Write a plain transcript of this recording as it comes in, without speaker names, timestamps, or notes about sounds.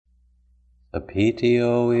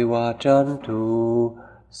Apitio vivacantu,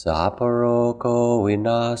 saparoko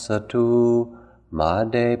vinasatu,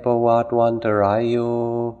 made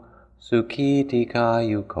pavatwantarayo, sukhiti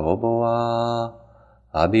kayu koboa,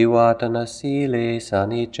 abhivatana sile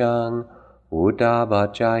sanicang,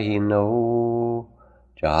 udabachayino,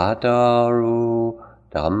 jataru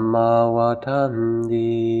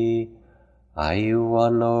dhammavatanti,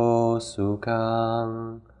 ayuvano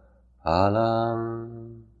sukhang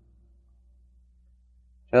phalang.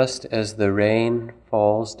 Just as the rain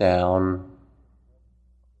falls down,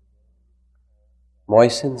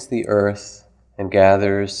 moistens the earth and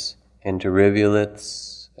gathers into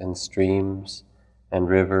rivulets and streams and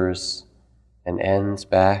rivers and ends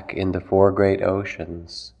back in the four great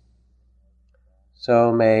oceans,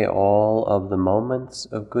 so may all of the moments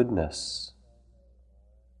of goodness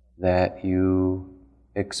that you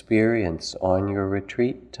experience on your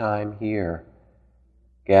retreat time here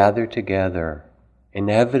gather together,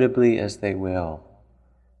 inevitably as they will,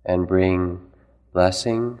 and bring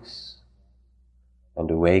blessings and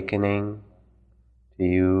awakening to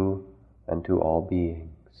you and to all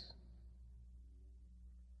beings.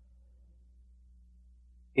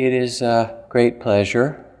 It is a great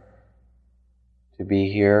pleasure to be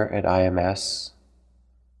here at IMS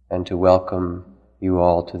and to welcome you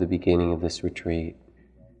all to the beginning of this retreat.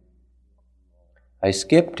 I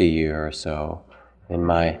skipped a year or so in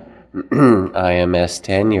my IMS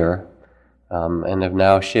tenure and have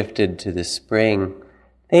now shifted to the spring,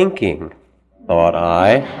 thinking, thought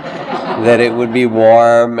I, that it would be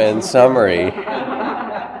warm and summery.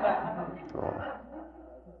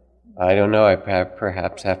 I don't know, I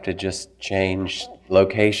perhaps have to just change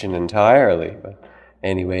location entirely, but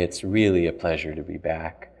anyway, it's really a pleasure to be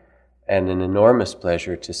back, and an enormous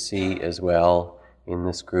pleasure to see as well in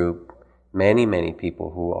this group many, many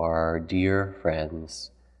people who are dear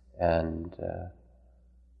friends and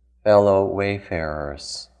fellow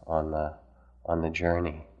wayfarers on the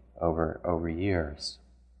journey over years.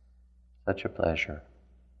 Such a pleasure.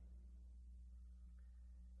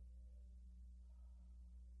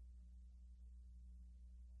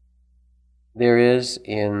 There is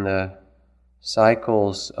in the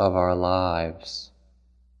cycles of our lives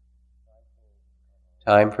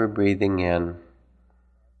time for breathing in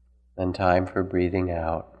and time for breathing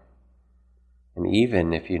out. And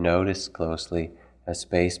even, if you notice closely, a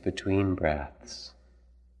space between breaths.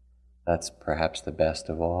 That's perhaps the best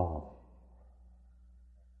of all.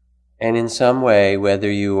 And in some way, whether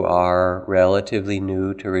you are relatively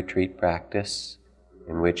new to retreat practice,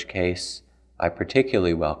 in which case I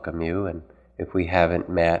particularly welcome you, and if we haven't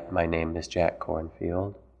met, my name is Jack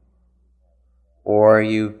Kornfield, or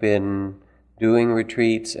you've been doing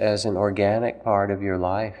retreats as an organic part of your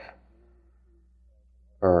life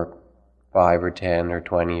for 5 or 10 or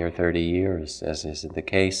 20 or 30 years, as is the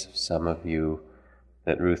case of some of you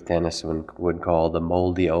that Ruth Denison would call the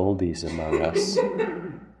moldy oldies among us.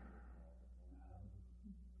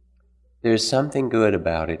 There's something good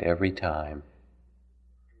about it every time.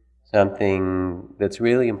 Something that's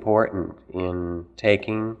really important in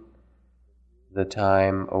taking the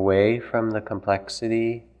time away from the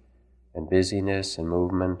complexity and busyness and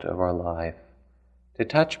movement of our life to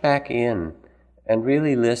touch back in and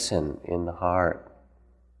really listen in the heart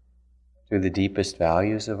to the deepest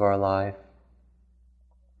values of our life,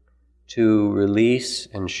 to release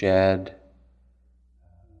and shed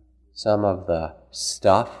some of the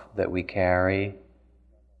stuff that we carry,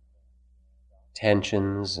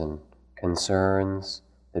 tensions and concerns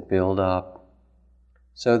that build up,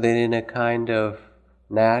 so that in a kind of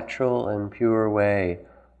natural and pure way,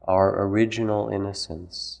 our original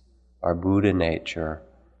innocence, our Buddha nature,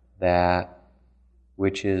 that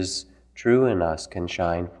which is true in us can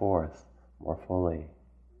shine forth more fully,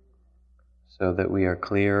 so that we are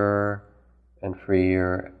clearer and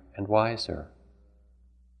freer and wiser.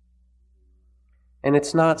 And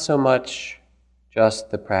it's not so much just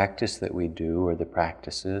the practice that we do or the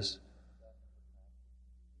practices,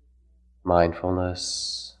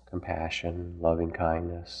 mindfulness, compassion, loving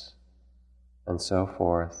kindness, and so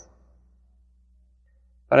forth.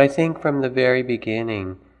 But I think from the very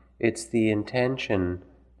beginning, it's the intention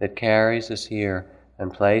that carries us here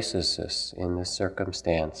and places us in this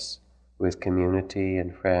circumstance with community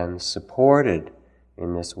and friends supported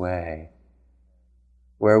in this way,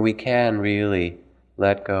 where we can really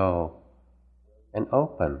let go and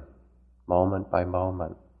open moment by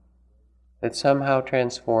moment, that somehow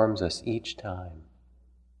transforms us each time.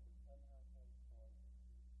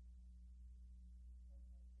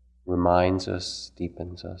 Reminds us,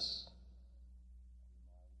 deepens us.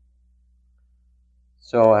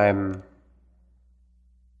 So I'm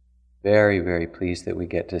very, very pleased that we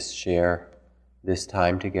get to share this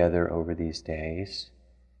time together over these days.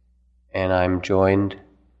 And I'm joined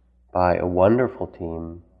by a wonderful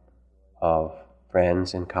team of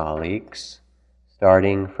friends and colleagues,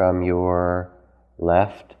 starting from your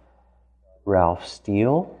left, Ralph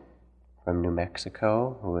Steele from New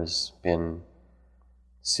Mexico, who has been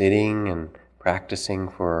sitting and practicing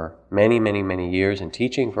for many, many, many years and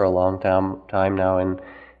teaching for a long time now.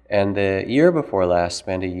 And the year before last,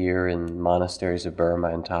 spent a year in monasteries of Burma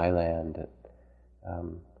and Thailand.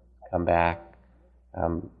 Come back,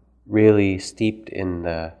 really steeped in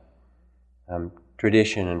the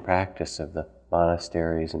tradition and practice of the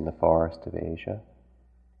monasteries in the forest of Asia.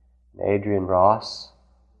 Adrian Ross,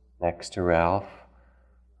 next to Ralph,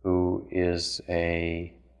 who is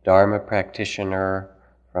a Dharma practitioner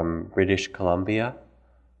from British Columbia,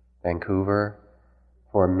 Vancouver,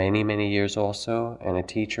 for many, many years also, and a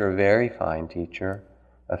teacher, a very fine teacher,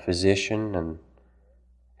 a physician and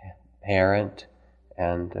parent,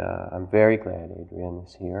 and I'm very glad Adrian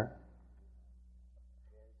is here.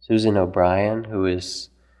 Susan O'Brien, who is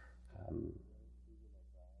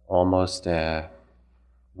almost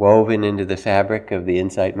woven into the fabric of the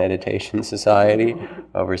Insight Meditation Society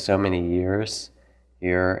over so many years,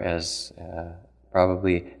 here as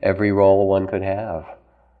probably every role one could have,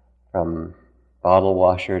 from bottle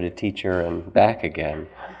washer to teacher and back again,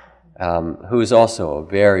 who is also a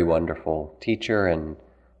very wonderful teacher and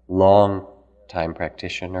long-time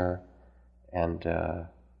practitioner and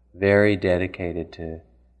very dedicated to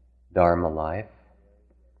Dharma life.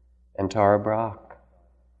 And Tara Brock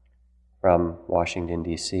from Washington,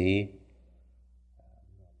 D.C.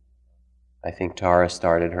 I think Tara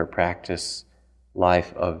started her practice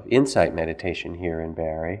life of insight meditation here in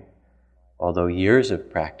Barrie, although years of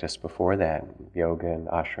practice before that, yoga and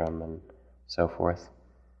ashram and so forth.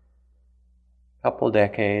 A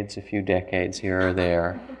few decades here or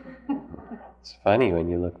there. It's funny when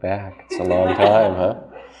you look back. It's a long time, huh?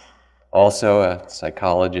 Also a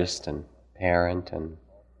psychologist and parent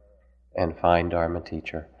and fine Dharma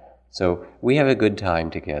teacher. So we have a good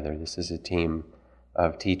time together. This is a team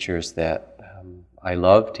of teachers that I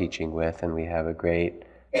love teaching with, and we have a great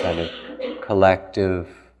kind of collective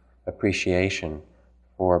appreciation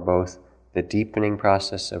for both the deepening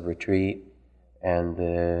process of retreat and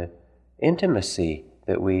the intimacy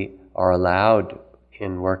that we are allowed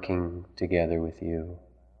in working together with you.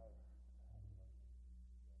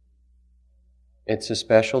 It's a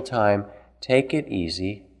special time. Take it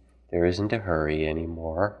easy. There isn't a hurry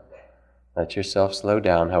anymore. Let yourself slow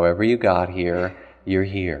down. However you got here, you're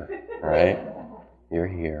here, right? You're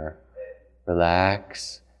here.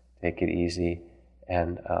 Relax, take it easy,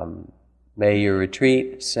 and may your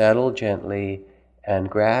retreat settle gently and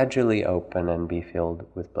gradually open and be filled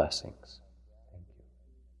with blessings. Thank you.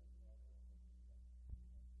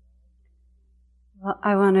 Well,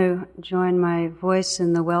 I want to join my voice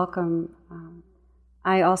in the welcome.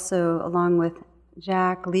 I also, along with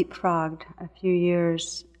Jack, leapfrogged a few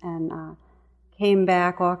years and came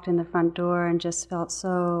back, walked in the front door, and just felt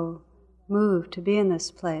so moved to be in this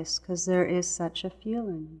place because there is such a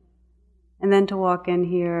feeling. And then to walk in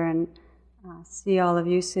here and see all of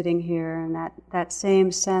you sitting here, and that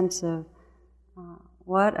same sense of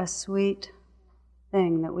what a sweet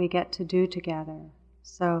thing that we get to do together.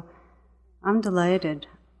 So I'm delighted.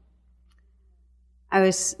 I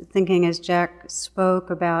was thinking as Jack spoke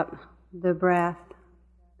about the breath,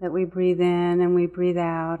 that we breathe in and we breathe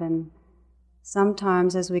out, and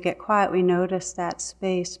sometimes as we get quiet we notice that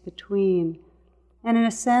space between. And in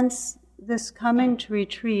a sense, this coming to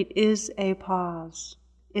retreat is a pause.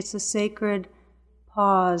 It's a sacred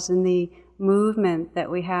pause in the movement that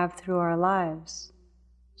we have through our lives.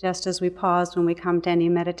 Just as we pause when we come to any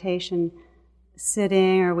meditation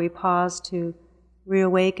sitting, or we pause to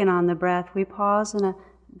reawaken on the breath, we pause in a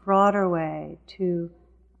broader way to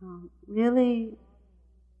really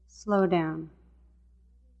slow down.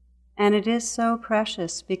 And it is so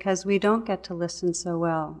precious because we don't get to listen so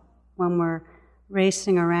well when we're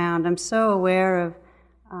racing around. I'm so aware of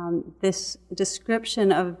this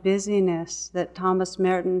description of busyness that Thomas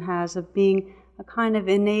Merton has of being a kind of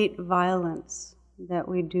innate violence that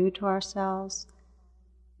we do to ourselves.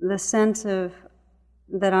 The sense of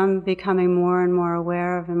that I'm becoming more and more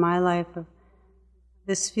aware of in my life, of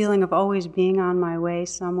this feeling of always being on my way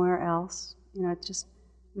somewhere else. You know, it's just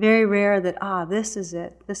very rare that, this is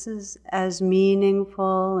it. This is as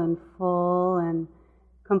meaningful and full and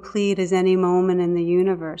complete as any moment in the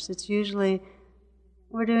universe. It's usually,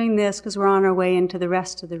 we're doing this because we're on our way into the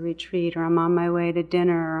rest of the retreat, or I'm on my way to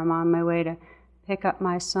dinner, or I'm on my way to pick up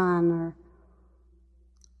my son, or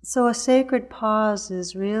So a sacred pause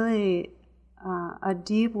is really a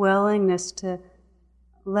deep willingness to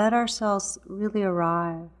let ourselves really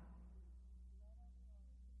arrive.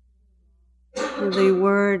 The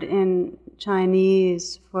word in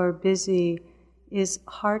Chinese for busy is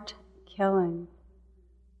heart-killing.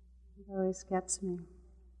 It always gets me.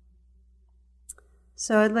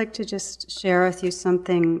 So I'd like to just share with you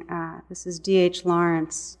something. This is D.H.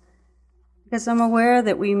 Lawrence. Because I'm aware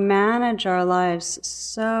that we manage our lives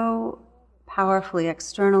so powerfully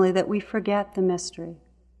externally that we forget the mystery.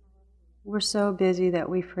 We're so busy that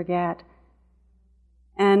we forget.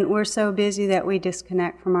 And we're so busy that we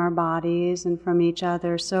disconnect from our bodies and from each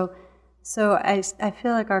other. So I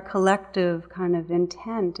feel like our collective kind of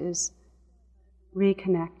intent is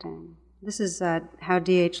reconnecting. This is how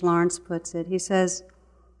D.H. Lawrence puts it. He says,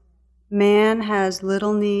 "Man has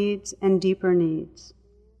little needs and deeper needs.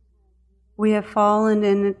 We have fallen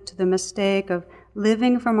into the mistake of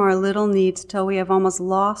living from our little needs till we have almost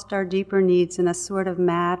lost our deeper needs in a sort of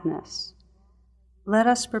madness. Let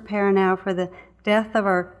us prepare now for the death of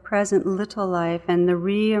our present little life and the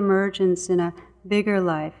re-emergence in a bigger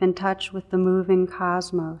life in touch with the moving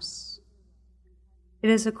cosmos. It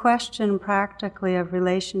is a question practically of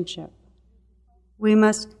relationship. We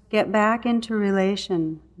must get back into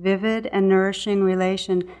relation, vivid and nourishing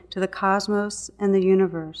relation to the cosmos and the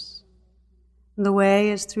universe. The way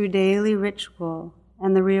is through daily ritual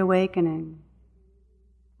and the reawakening.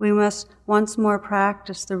 We must once more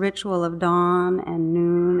practice the ritual of dawn and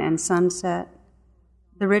noon and sunset,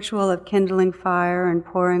 the ritual of kindling fire and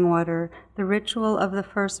pouring water, the ritual of the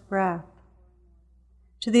first breath.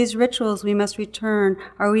 To these rituals we must return,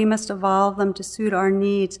 or we must evolve them to suit our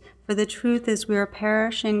needs, for the truth is we are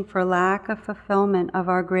perishing for lack of fulfillment of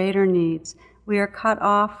our greater needs. We are cut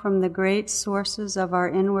off from the great sources of our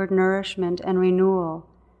inward nourishment and renewal,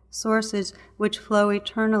 sources which flow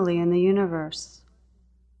eternally in the universe.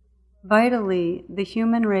 Vitally, the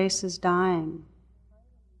human race is dying.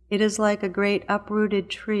 It is like a great uprooted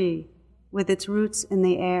tree with its roots in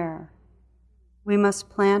the air. We must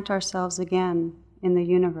plant ourselves again in the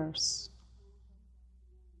universe."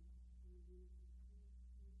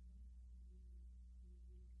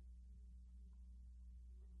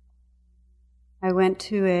 I went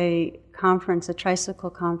to a conference, a tricycle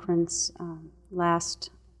conference, last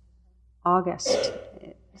August.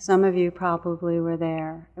 Some of you probably were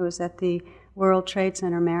there. It was at the World Trade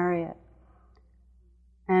Center Marriott.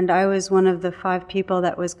 And I was one of the 5 people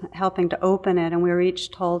that was helping to open it, and we were each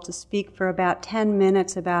told to speak for about 10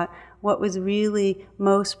 minutes about what was really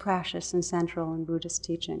most precious and central in Buddhist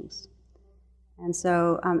teachings. And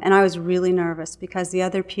so, and I was really nervous because the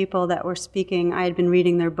other people that were speaking, I had been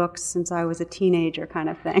reading their books since I was a teenager, kind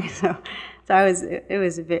of thing. So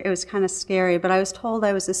it was kind of scary. But I was told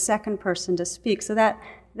I was the second person to speak, so that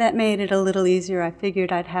made it a little easier. I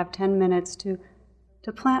figured I'd have 10 minutes to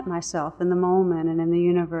plant myself in the moment and in the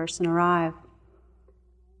universe and arrive.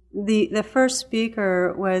 The first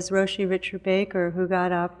speaker was Roshi Richard Baker, who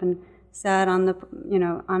got up and sat on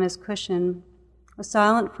on his cushion, was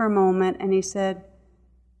silent for a moment, and he said,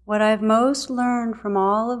 "What I've most learned from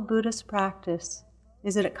all of Buddhist practice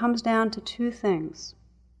is that it comes down to 2 things,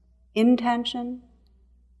 intention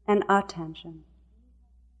and attention."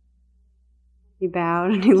 He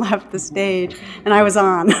bowed and he left the stage, and I was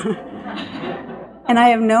on. And I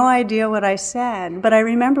have no idea what I said, but I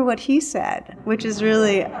remember what he said, which is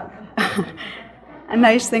really a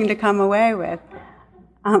nice thing to come away with.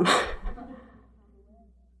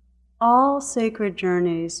 All sacred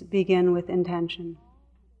journeys begin with intention.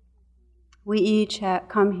 We each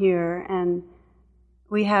come here, and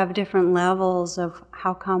we have different levels of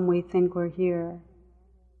how come we think we're here.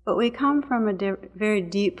 But we come from a very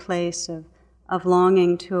deep place of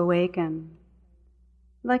longing to awaken.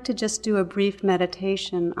 I'd like to just do a brief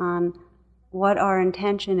meditation on what our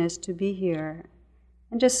intention is to be here.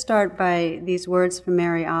 And just start by these words from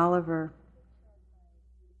Mary Oliver.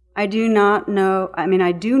 I do know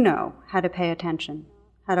how to pay attention,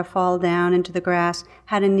 how to fall down into the grass,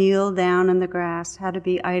 how to kneel down in the grass, how to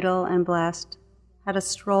be idle and blessed, how to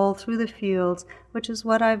stroll through the fields, which is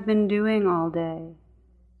what I've been doing all day.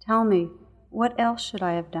 Tell me, what else should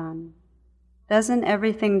I have done? Doesn't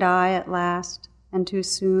everything die at last, and too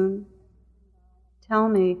soon? Tell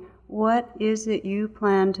me, what is it you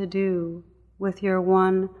plan to do with your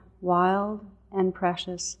one wild and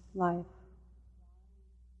precious life?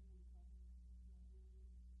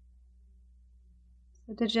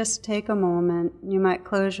 So to just take a moment, you might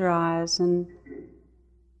close your eyes and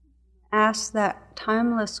ask that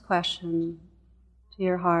timeless question to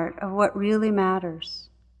your heart of what really matters.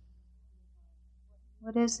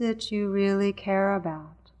 What is it you really care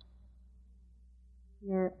about?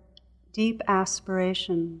 your deep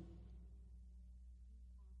aspiration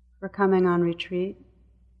for coming on retreat,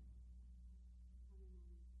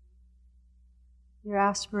 your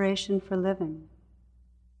aspiration for living.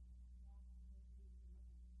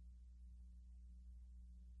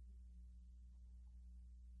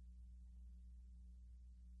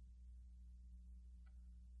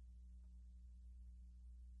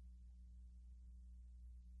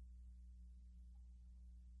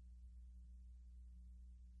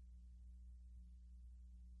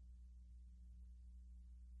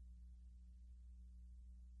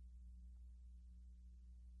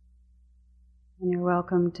 And you're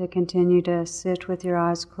welcome to continue to sit with your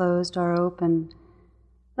eyes closed or open.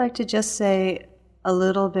 I'd like to just say a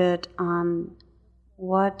little bit on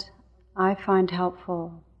what I find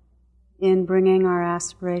helpful in bringing our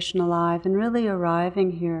aspiration alive and really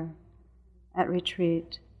arriving here at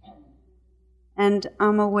retreat. And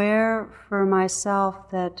I'm aware for myself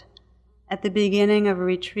that at the beginning of a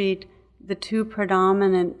retreat, the two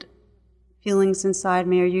predominant feelings inside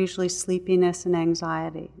me are usually sleepiness and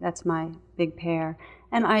anxiety. That's my big pair.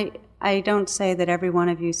 And I don't say that every one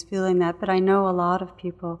of you is feeling that, but I know a lot of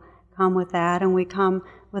people come with that, and we come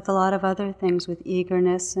with a lot of other things, with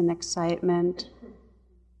eagerness and excitement,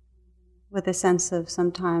 with a sense of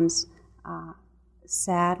sometimes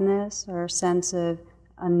sadness or a sense of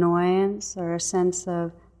annoyance or a sense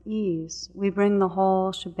of ease. We bring the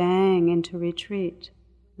whole shebang into retreat.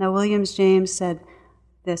 Now, William James said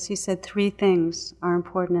this. He said 3 things are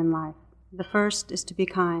important in life. The first is to be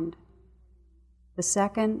kind. The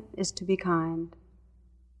second is to be kind.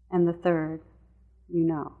 And the third,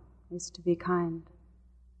 is to be kind.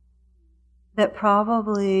 That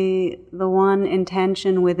probably the one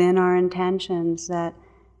intention within our intentions that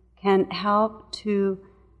can help to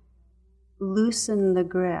loosen the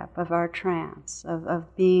grip of our trance,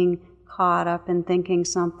 of being caught up in thinking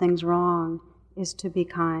something's wrong, is to be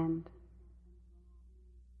kind.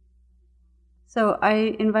 So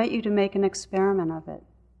I invite you to make an experiment of it,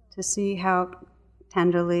 to see how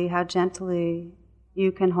tenderly, how gently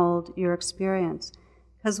you can hold your experience.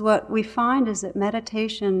 Because what we find is that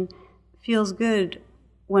meditation feels good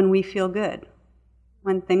when we feel good.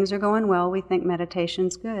 When things are going well, we think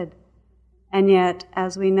meditation's good. And yet,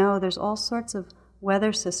 as we know, there's all sorts of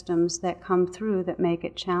weather systems that come through that make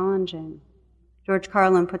it challenging. George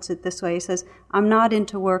Carlin puts it this way. He says, I'm not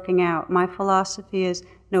into working out. My philosophy is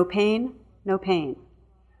no pain, no pain.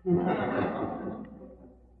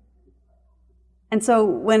 And so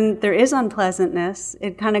when there is unpleasantness,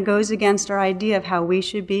 it kind of goes against our idea of how we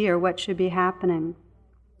should be or what should be happening.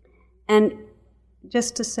 And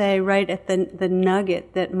just to say right at the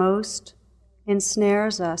nugget that most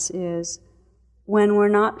ensnares us is when we're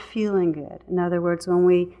not feeling good. In other words, when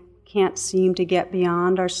we can't seem to get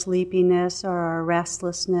beyond our sleepiness or our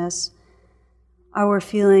restlessness, or we're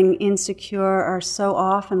feeling insecure, or so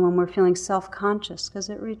often when we're feeling self-conscious, because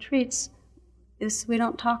at retreats, we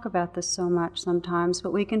don't talk about this so much sometimes,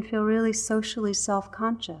 but we can feel really socially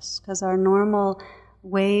self-conscious because our normal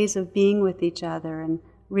ways of being with each other and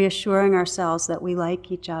reassuring ourselves that we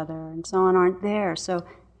like each other and so on aren't there. So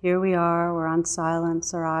here we are, we're on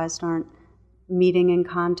silence, our eyes aren't meeting in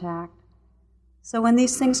contact. So when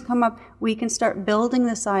these things come up, we can start building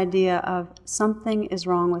this idea of something is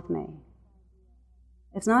wrong with me.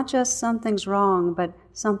 It's not just something's wrong, but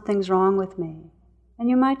something's wrong with me. And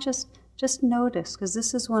you might just notice, because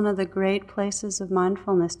this is one of the great places of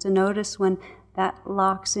mindfulness, to notice when that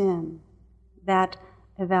locks in, that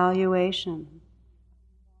evaluation.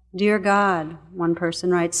 Dear God, one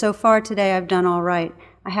person writes, so far today I've done all right.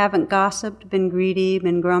 I haven't gossiped, been greedy,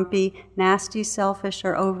 been grumpy, nasty, selfish,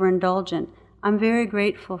 or overindulgent. I'm very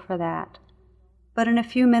grateful for that. But in a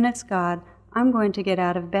few minutes, God, I'm going to get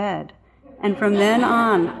out of bed. And from then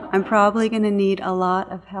on, I'm probably going to need a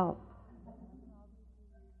lot of help.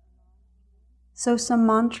 So some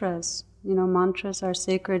mantras, mantras are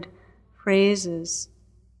sacred phrases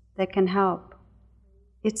that can help.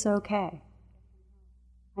 It's okay.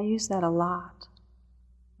 I use that a lot.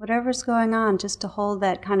 Whatever's going on, just to hold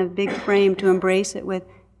that kind of big frame, to embrace it with,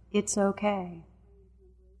 it's okay.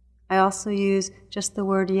 I also use just the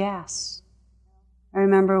word yes. I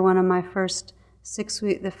remember one of my first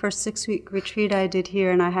 6-week retreat I did here,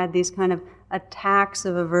 and I had these kind of attacks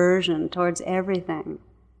of aversion towards everything.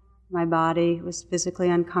 My body was physically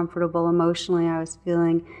uncomfortable. Emotionally, I was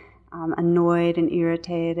feeling annoyed and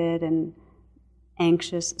irritated and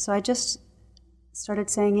anxious. So I just started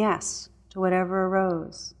saying yes to whatever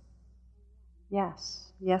arose.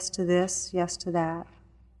 Yes. Yes to this, yes to that.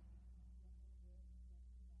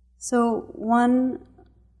 So one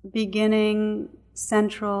beginning,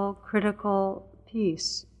 central, critical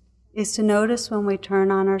peace is to notice when we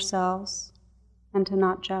turn on ourselves and to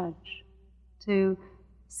not judge, to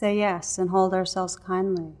say yes and hold ourselves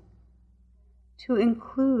kindly, to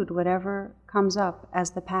include whatever comes up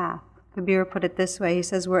as the path. Kabir put it this way, he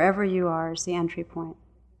says, wherever you are is the entry point.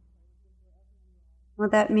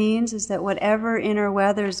 What that means is that whatever inner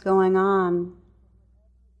weather's going on,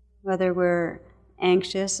 whether we're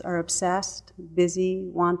anxious or obsessed, busy,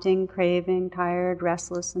 wanting, craving, tired,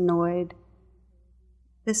 restless, annoyed,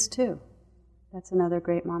 this too. That's another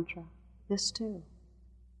great mantra. This too.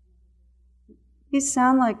 These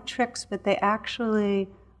sound like tricks, but they actually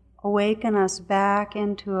awaken us back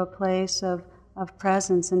into a place of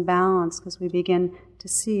presence and balance because we begin to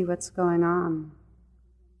see what's going on.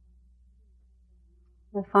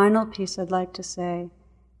 The final piece I'd like to say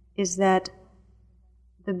is that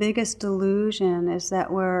the biggest delusion is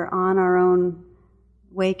that we're on our own,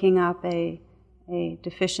 waking up a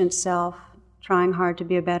deficient self, trying hard to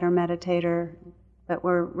be a better meditator, but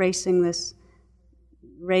we're racing this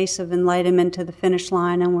race of enlightenment to the finish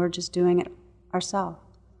line and we're just doing it ourselves.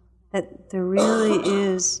 That there really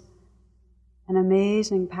is an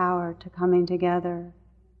amazing power to coming together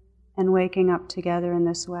and waking up together in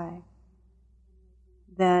this way.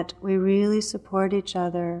 That we really support each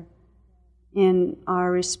other in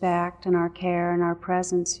our respect and our care and our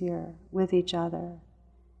presence here with each other.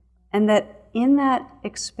 And that in that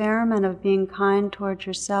experiment of being kind towards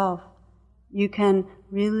yourself, you can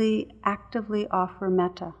really actively offer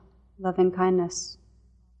metta, loving kindness,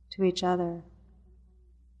 to each other.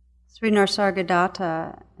 Sri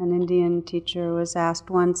Nisargadatta, an Indian teacher, was asked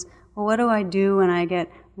once, well, what do I do when I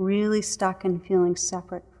get really stuck in feeling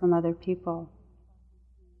separate from other people?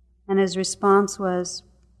 And his response was,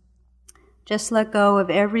 just let go of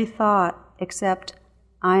every thought except,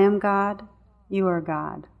 I am God, you are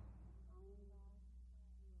God.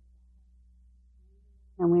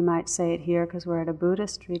 And we might say it here because we're at a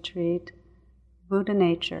Buddhist retreat, Buddha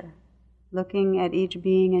nature, looking at each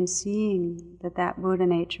being and seeing that Buddha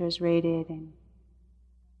nature is radiating.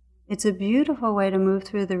 It's a beautiful way to move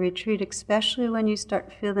through the retreat, especially when you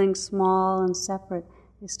start feeling small and separate,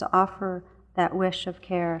 is to offer that wish of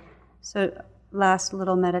care. So last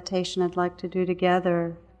little meditation I'd like to do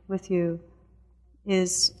together with you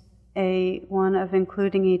is one of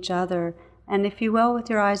including each other. And if you will, with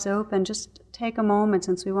your eyes open, just take a moment,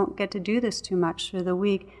 since we won't get to do this too much through the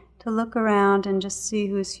week, to look around and just see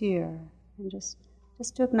who's here. And just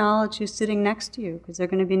to acknowledge who's sitting next to you, because they're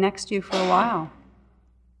going to be next to you for a while.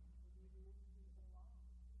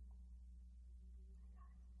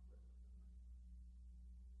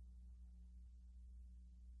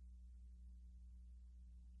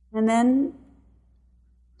 And then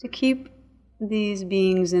to keep these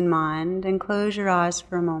beings in mind and close your eyes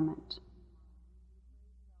for a moment.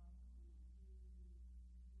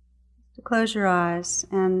 To close your eyes,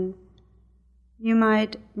 and you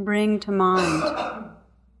might bring to mind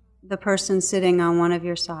the person sitting on one of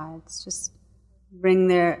your sides. Just bring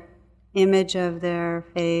their image of their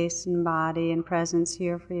face and body and presence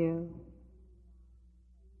here for you.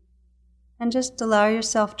 And just allow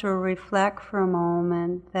yourself to reflect for a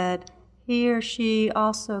moment that he or she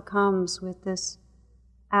also comes with this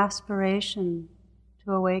aspiration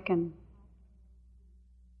to awaken.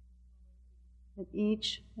 That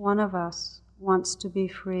each one of us wants to be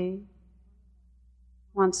free,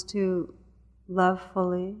 wants to love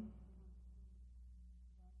fully,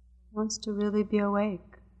 wants to really be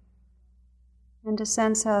awake. And to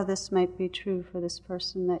sense how this might be true for this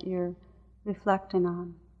person that you're reflecting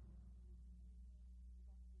on.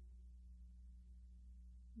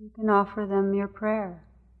 You can offer them your prayer.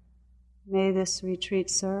 May this retreat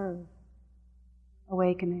serve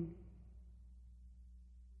awakening.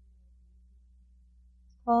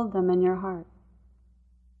 Hold them in your heart.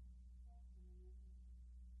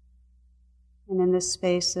 And in this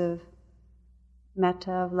space of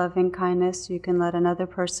metta, of loving kindness, you can let another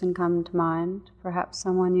person come to mind, perhaps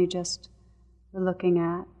someone you just were looking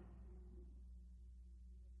at,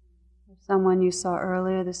 or someone you saw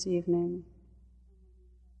earlier this evening.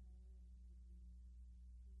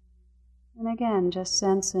 And again, just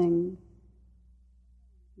sensing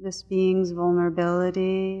this being's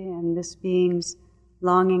vulnerability and this being's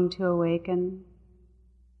longing to awaken.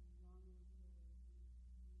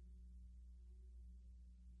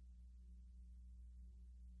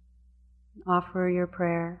 Offer your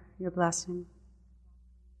prayer, your blessing.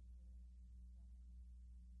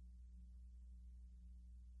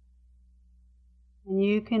 And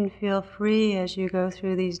you can feel free as you go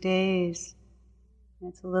through these days.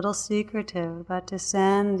 It's a little secretive, but to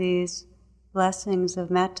send these blessings of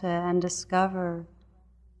metta and discover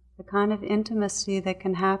the kind of intimacy that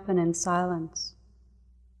can happen in silence.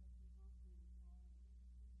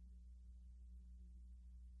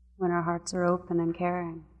 When our hearts are open and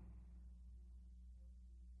caring.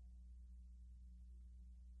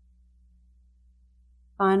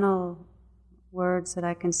 Final words that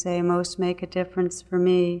I can say most make a difference for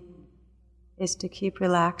me is to keep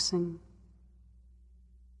relaxing.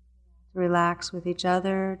 To relax with each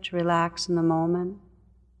other, to relax in the moment.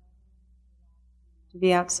 To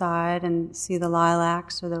be outside and see the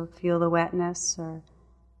lilacs or feel the wetness or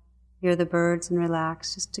hear the birds and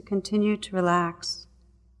relax. Just to continue to relax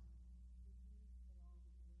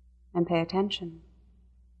and pay attention.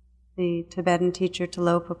 The Tibetan teacher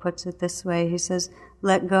Tilopa puts it this way. He says,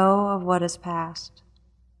 let go of what is past.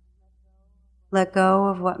 Let go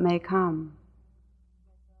of what may come.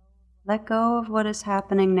 Let go of what is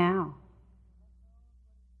happening now.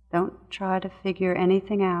 Don't try to figure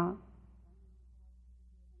anything out.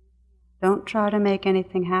 Don't try to make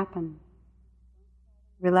anything happen.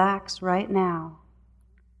 Relax right now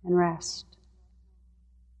and rest.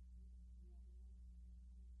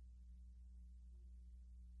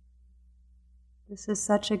 This is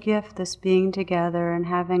such a gift, this being together and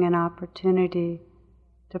having an opportunity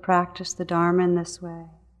to practice the Dharma in this way.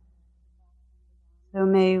 So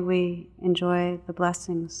may we enjoy the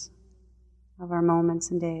blessings of our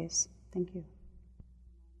moments and days. Thank you.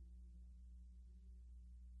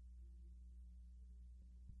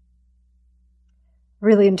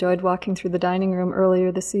 Really enjoyed walking through the dining room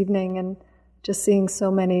earlier this evening and just seeing so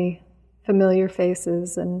many familiar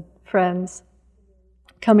faces and friends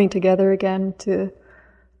coming together again to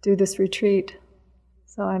do this retreat.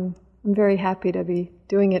 So I'm very happy to be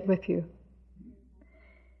doing it with you.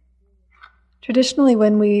 Traditionally,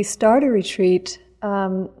 when we start a retreat,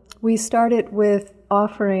 we start it with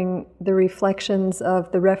offering the reflections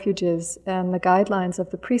of the refuges and the guidelines of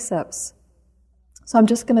the precepts. So I'm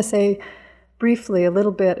just going to say briefly a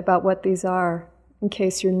little bit about what these are in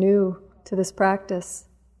case you're new to this practice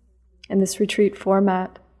and this retreat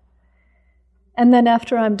format. And then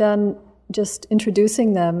after I'm done just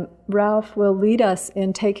introducing them, Ralph will lead us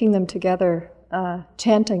in taking them together,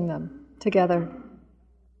 chanting them together.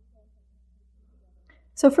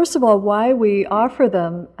 So first of all, why we offer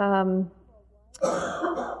them,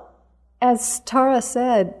 as Tara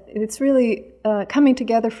said, it's really coming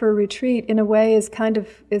together for a retreat in a way is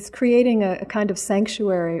creating a kind of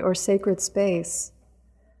sanctuary or sacred space.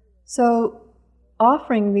 So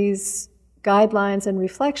offering these guidelines and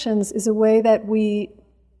reflections is a way that we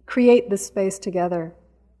create this space together.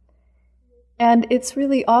 And it's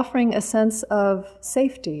really offering a sense of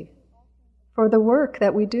safety for the work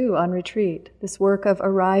that we do on retreat, this work of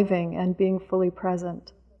arriving and being fully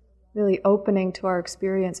present, really opening to our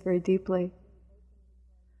experience very deeply.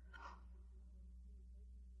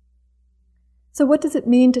 So what does it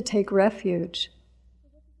mean to take refuge?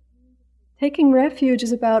 Taking refuge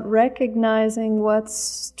is about recognizing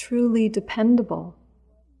what's truly dependable,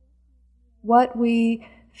 what we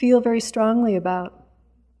feel very strongly about.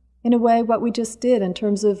 In a way, what we just did in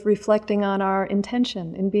terms of reflecting on our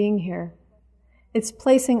intention in being here. It's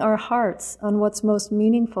placing our hearts on what's most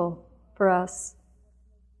meaningful for us.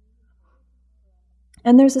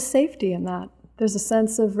 And there's a safety in that. There's a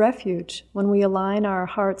sense of refuge when we align our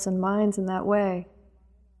hearts and minds in that way.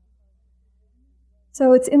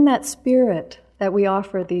 So it's in that spirit that we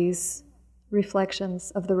offer these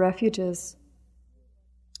reflections of the refuges.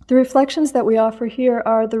 The reflections that we offer here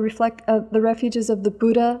are the refuges of the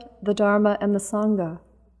Buddha, the Dharma, and the Sangha.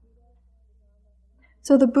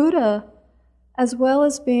 So the Buddha, as well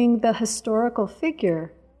as being the historical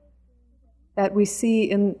figure that we see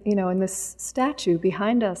in this statue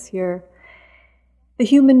behind us here, the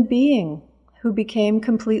human being who became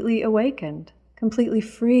completely awakened, completely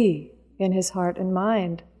free in his heart and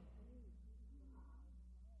mind.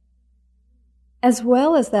 As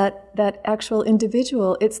well as that actual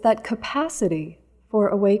individual, it's that capacity for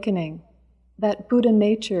awakening, that Buddha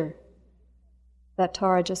nature that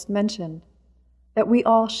Tara just mentioned, that we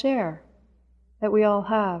all share, that we all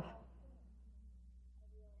have.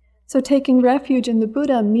 So taking refuge in the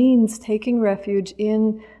Buddha means taking refuge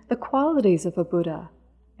in the qualities of a Buddha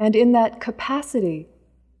and in that capacity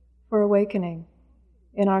for awakening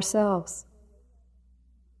in ourselves.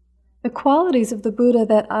 The qualities of the Buddha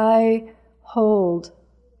that I hold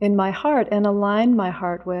in my heart and align my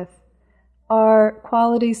heart with are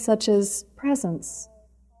qualities such as presence,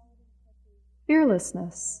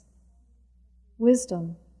 fearlessness,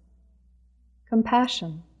 wisdom,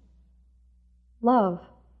 compassion, love.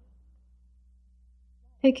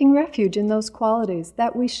 Taking refuge in those qualities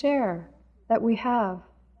that we share, that we have,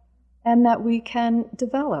 and that we can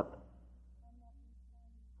develop.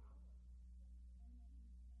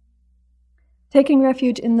 Taking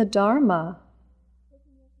refuge in the Dharma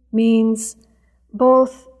means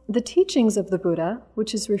both the teachings of the Buddha,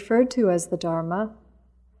 which is referred to as the Dharma,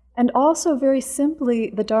 and also very simply,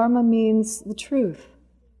 the Dharma means the truth,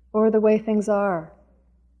 or the way things are.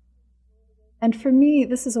 And for me,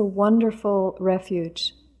 this is a wonderful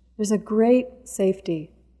refuge. There's a great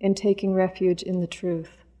safety in taking refuge in the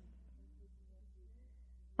truth.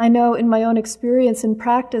 I know in my own experience and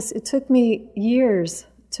practice, it took me years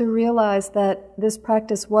to realize that this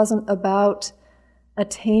practice wasn't about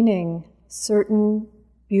attaining certain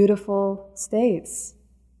beautiful states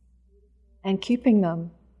and keeping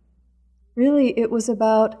them. Really, it was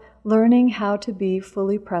about learning how to be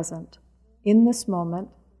fully present in this moment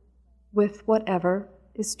with whatever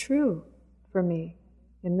is true for me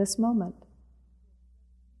in this moment.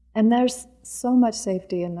 And there's so much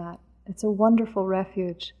safety in that. It's a wonderful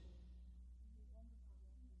refuge.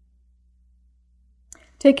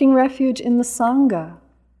 Taking refuge in the Sangha.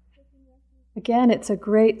 Again, it's a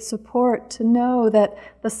great support to know that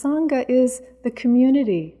the Sangha is the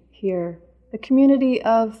community here, the community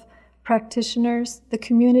of practitioners, the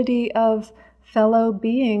community of fellow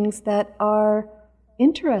beings that are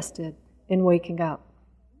interested in waking up,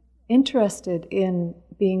 interested in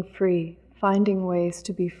being free, finding ways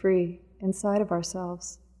to be free inside of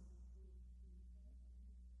ourselves.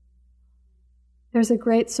 There's a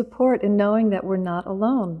great support in knowing that we're not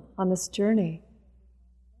alone on this journey.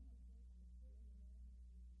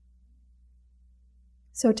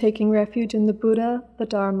 So taking refuge in the Buddha, the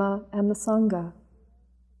Dharma, and the Sangha.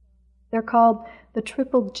 They're called the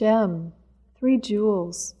triple gem, 3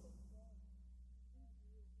 jewels.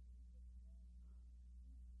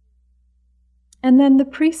 And then the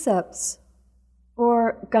precepts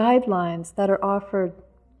or guidelines that are offered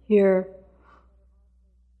here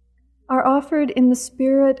are offered in the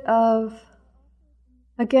spirit of,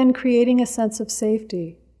 again, creating a sense of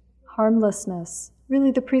safety, harmlessness.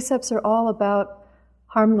 Really, the precepts are all about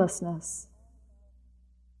harmlessness,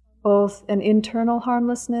 both an internal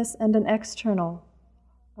harmlessness and an external,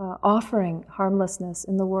 offering harmlessness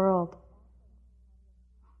in the world.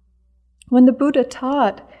 When the Buddha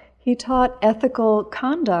taught, he taught ethical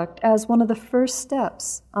conduct as one of the first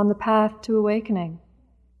steps on the path to awakening.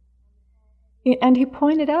 And he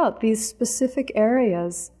pointed out these specific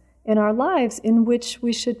areas in our lives in which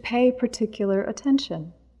we should pay particular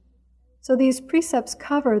attention. So these precepts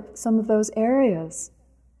covered some of those areas.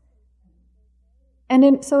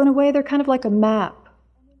 And so in a way, they're kind of like a map.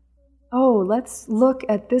 Oh, let's look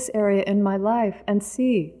at this area in my life and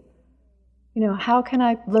see, how can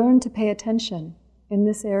I learn to pay attention in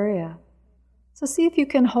this area? So see if you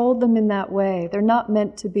can hold them in that way. They're not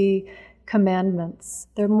meant to be commandments.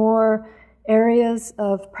 They're more areas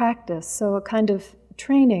of practice, so a kind of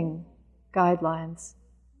training guidelines.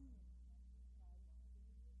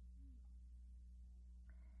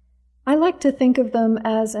 I like to think of them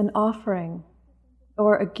as an offering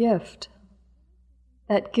or a gift,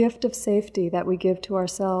 that gift of safety that we give to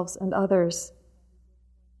ourselves and others.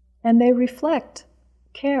 And they reflect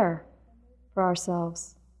care for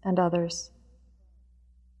ourselves and others.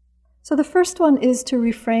 So the first one is to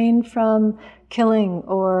refrain from killing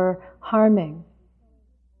or harming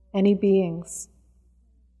any beings.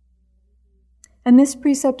 And this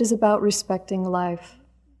precept is about respecting life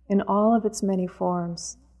in all of its many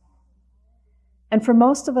forms. And for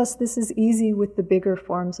most of us, this is easy with the bigger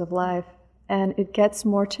forms of life, and it gets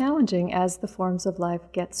more challenging as the forms of life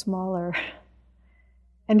get smaller.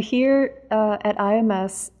 And here at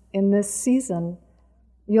IMS, in this season,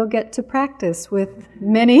 you'll get to practice with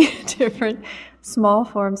many different small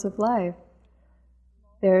forms of life.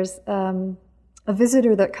 There's a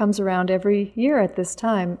visitor that comes around every year at this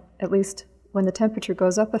time, at least when the temperature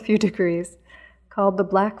goes up a few degrees, called the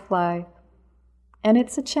black fly. And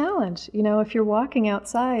it's a challenge, if you're walking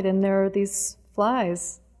outside and there are these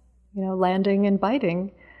flies, landing and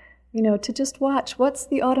biting, to just watch what's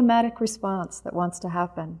the automatic response that wants to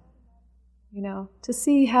happen. To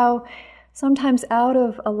see how sometimes out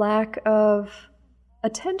of a lack of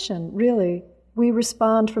attention, really, we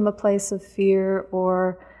respond from a place of fear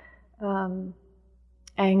or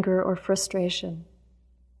anger or frustration.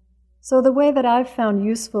 So the way that I've found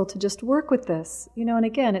useful to just work with this, and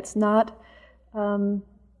again, it's not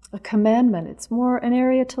a commandment, it's more an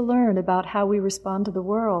area to learn about how we respond to the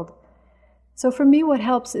world. So for me, what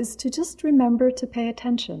helps is to just remember to pay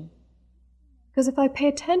attention. Because if I pay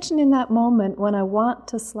attention in that moment when I want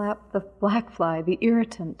to slap the black fly, the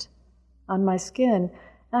irritant, on my skin,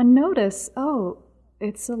 and notice, oh,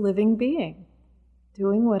 it's a living being.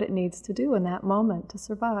 doing what it needs to do in that moment to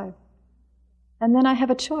survive. And then I have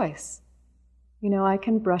a choice. I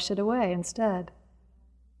can brush it away instead.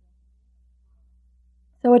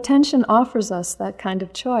 So attention offers us that kind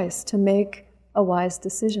of choice to make a wise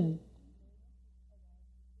decision.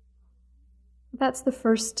 That's the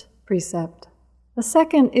first precept. The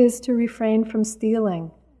second is to refrain from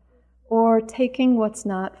stealing or taking what's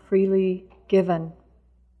not freely given.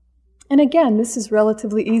 And again, this is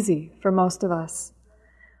relatively easy for most of us.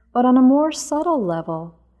 But on a more subtle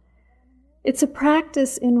level, it's a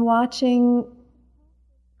practice in watching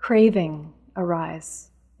craving arise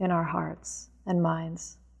in our hearts and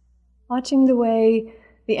minds, watching the way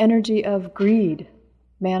the energy of greed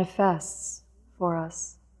manifests for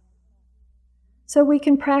us. So we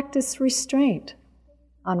can practice restraint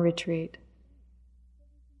on retreat.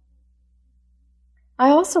 I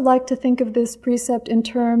also like to think of this precept in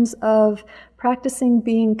terms of practicing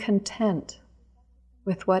being content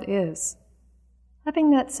with what is. Having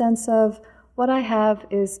that sense of what I have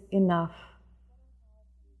is enough.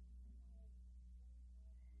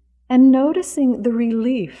 And noticing the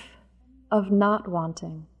relief of not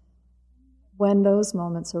wanting when those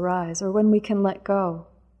moments arise, or when we can let go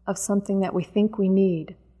of something that we think we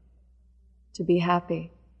need to be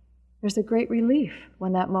happy. There's a great relief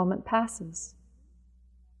when that moment passes.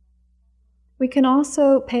 We can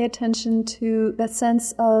also pay attention to that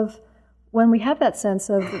sense of, when we have that sense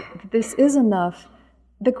of this is enough,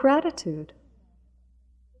 the gratitude,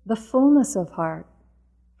 the fullness of heart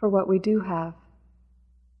for what we do have.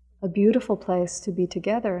 A beautiful place to be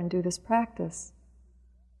together and do this practice.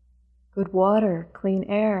 Good water, clean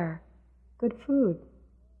air, good food.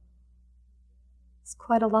 It's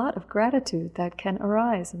quite a lot of gratitude that can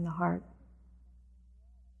arise in the heart.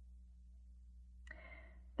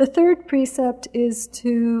 The third precept is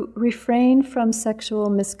to refrain from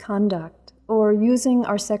sexual misconduct or using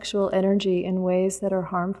our sexual energy in ways that are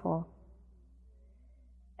harmful.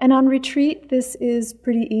 And on retreat, this is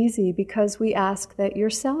pretty easy because we ask that you're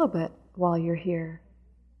celibate while you're here.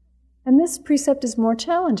 And this precept is more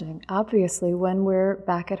challenging, obviously, when we're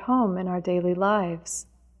back at home in our daily lives.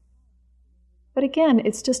 But again,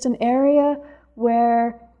 it's just an area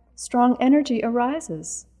where strong energy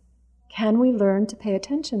arises. Can we learn to pay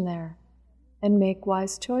attention there and make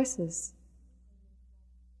wise choices?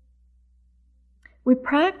 We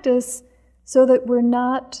practice so that we're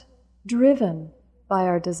not driven by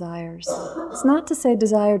our desires. It's not to say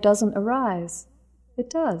desire doesn't arise. It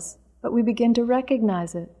does, but we begin to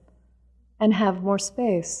recognize it and have more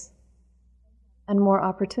space and more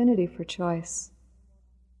opportunity for choice.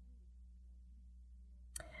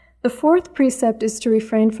 The fourth precept is to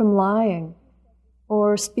refrain from lying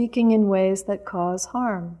or speaking in ways that cause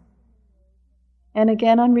harm. And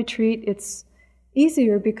again, on retreat, it's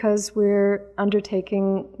easier because we're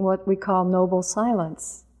undertaking what we call noble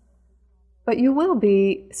silence. But you will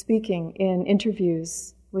be speaking in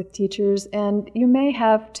interviews with teachers, and you may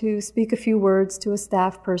have to speak a few words to a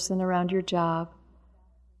staff person around your job.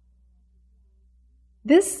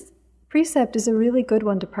 This precept is a really good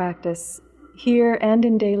one to practice, here and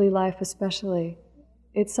in daily life especially.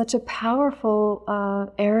 It's such a powerful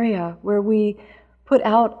area where we put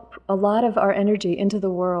out a lot of our energy into the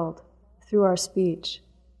world through our speech.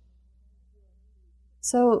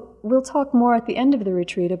 So we'll talk more at the end of the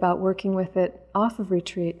retreat about working with it off of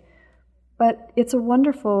retreat, but it's a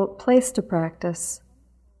wonderful place to practice.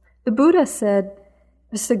 The Buddha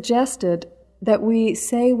suggested that we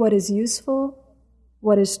say what is useful,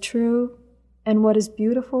 what is true, and what is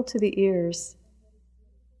beautiful to the ears.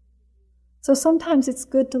 So sometimes it's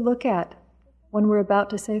good to look at when we're about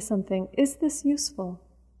to say something, is this useful?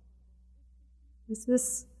 Is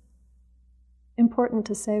this important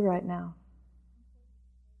to say right now?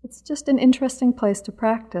 It's just an interesting place to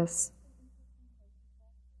practice.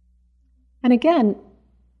 And again,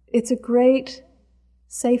 it's a great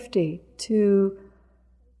safety to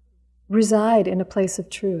reside in a place of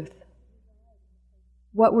truth.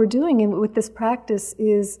 What we're doing with this practice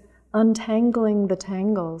is untangling the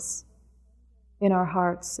tangles in our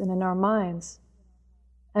hearts and in our minds.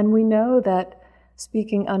 And we know that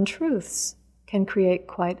speaking untruths can create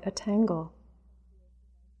quite a tangle.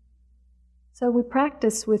 So we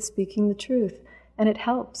practice with speaking the truth, and it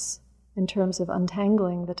helps in terms of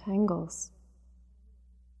untangling the tangles.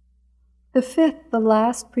 The fifth, the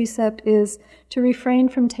last precept, is to refrain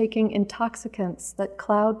from taking intoxicants that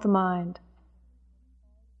cloud the mind.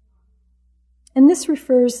 And this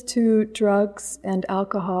refers to drugs and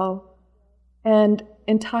alcohol and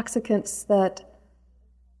intoxicants that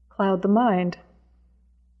cloud the mind,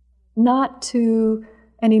 not to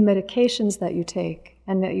any medications that you take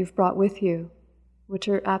and that you've brought with you, which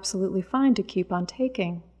are absolutely fine to keep on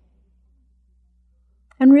taking.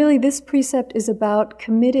 And really, this precept is about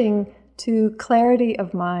committing to clarity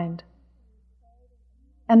of mind.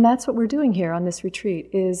 And that's what we're doing here on this retreat,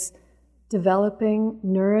 is developing,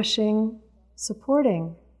 nourishing,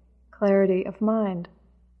 supporting clarity of mind.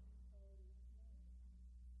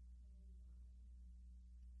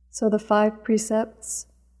 So the 5 precepts,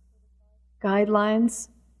 guidelines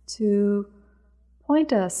to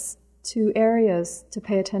point us to areas to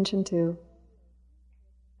pay attention to.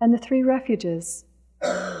 And the 3 refuges,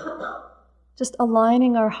 just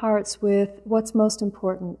aligning our hearts with what's most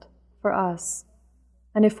important for us.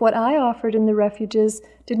 And if what I offered in the refuges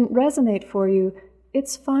didn't resonate for you,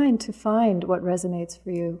 it's fine to find what resonates for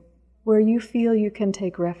you, where you feel you can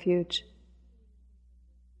take refuge.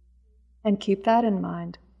 And keep that in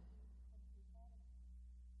mind.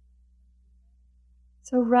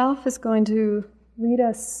 So Ralph is going to lead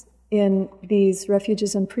us in these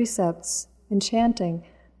refuges and precepts in chanting.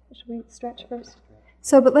 Should we stretch first?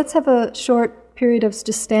 But let's have a short period of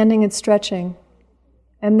just standing and stretching,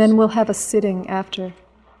 and then we'll have a sitting after.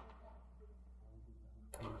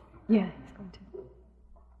 Yeah, he's going to.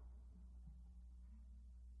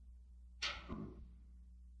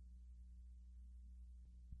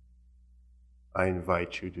 I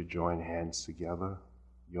invite you to join hands together,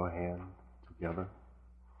 your hand together.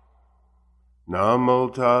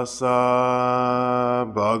 Namo tassa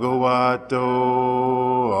bhagavato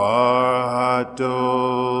arahato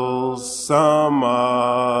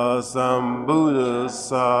sama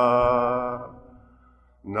sambuddhassa.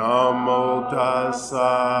 Namo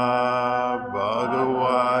tassa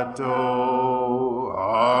bhagavato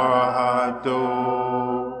arahato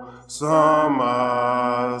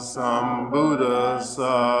sama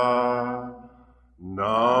sambuddhassa.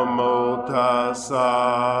 Namo tassa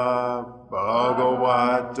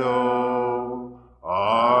bhagavato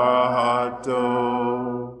arahato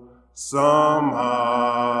sama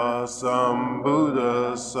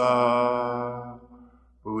sambuddhassa.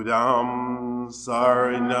 Buddham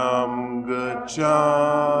saranam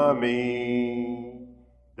gacchami.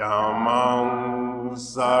 Dhammam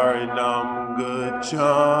saranam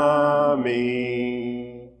gacchami.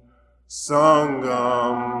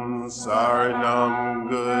 Sangham saranam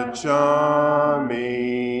gacchami.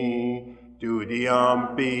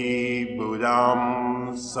 Dutiyampi Buddham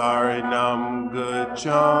saranam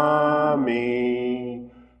gacchami.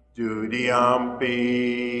 Dutiyampi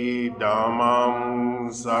Dhammam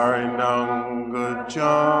saranam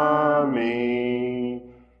gacchami.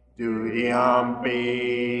 Dutiyampi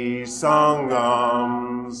Sangham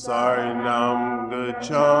saranam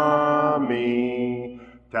gacchami.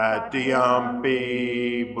 Tatiyampi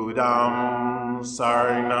Buddham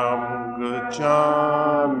saranam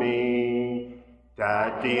gacchami.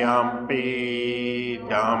 Tatiyampi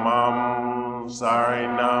Dhammam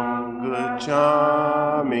saranam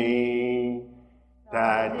gacchami.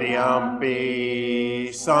 Tatiyampi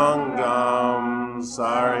Sangham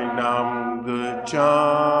saranam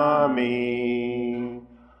gacchami.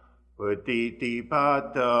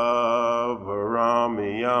 Patitipata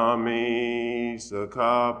varamayami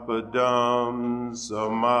sakapadam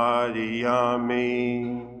samadhiyami.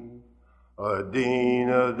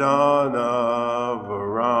 Adinadana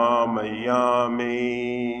varamayami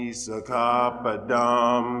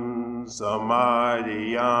sakapadam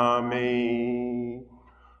samadhiyami.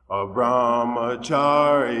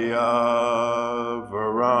 Abrahmacharya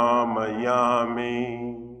varamayami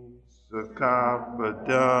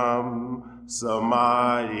sakapadam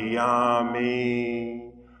samadhiyami.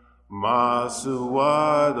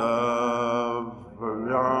 Masuwada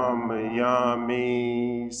varamayami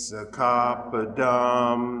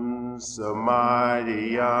sakapadam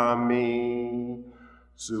samadhiyami.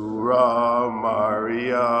 Sura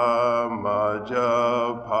Maria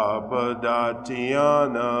Maja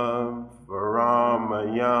Papadatiana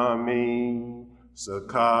varamayami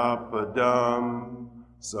sakapadam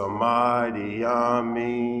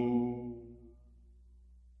samadhiyami.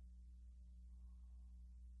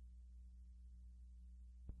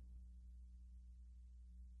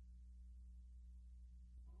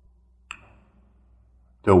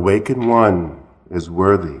 The awakened one is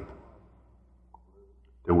worthy.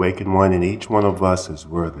 The awakened one in each one of us is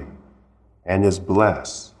worthy and is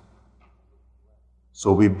blessed.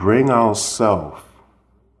 So we bring ourselves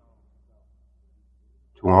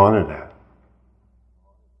to honor that.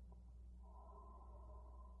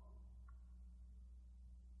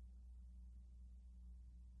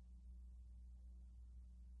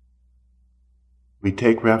 We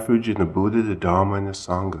take refuge in the Buddha, the Dharma, and the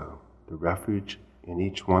Sangha, the refuge in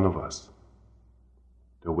each one of us.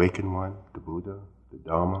 The awakened one, the Buddha, the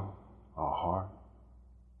Dhamma, our heart,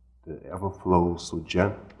 that ever flows so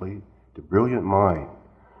gently, the brilliant mind,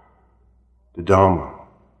 the Dhamma,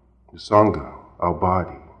 the Sangha, our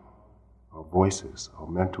body, our voices, our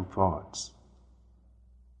mental thoughts.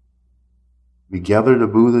 We gather the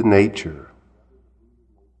Buddha nature,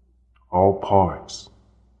 all parts,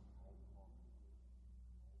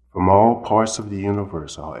 from all parts of the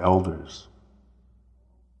universe, our elders.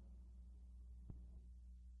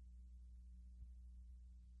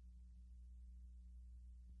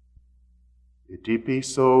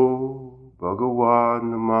 Itipiso Bhagavan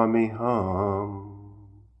Namamiham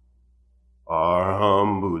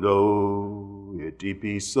Arham Buddho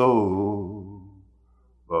Itipiso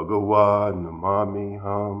Bhagavan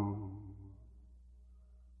Namamiham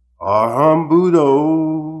Arham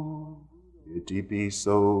Buddho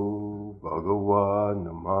Itipiso Bhagavan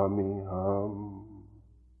Namamiham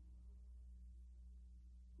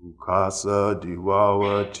Ukasa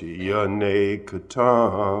Diwawa Tiyane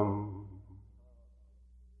Katam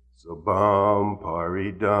Sabam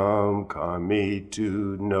Paridam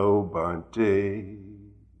Kamitu no Bante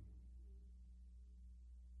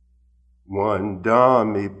One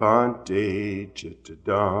Dami Bante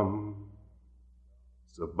Chittadam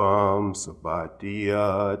Sabam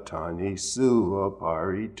Sabatiya Tani Sua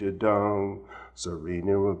Paritadam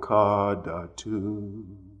Sarina Rakadatu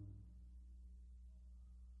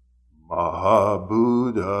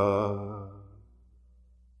Mahabuddha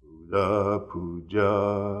Buddha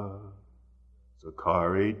Puja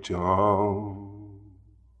Sakari Tong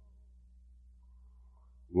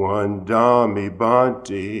One Dami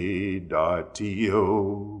Bante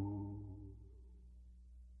Datio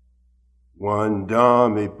One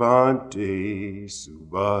Dami Bante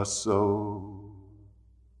Subaso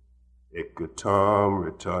Ekatam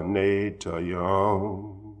Ritane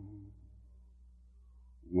Tayam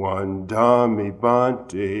One Dami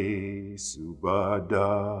Bante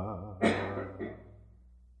Subada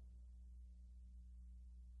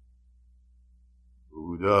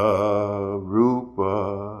Buddha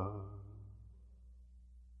Rupa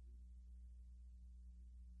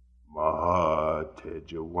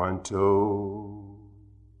Mahatejawanto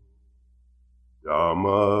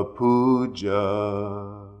Dhamma Puja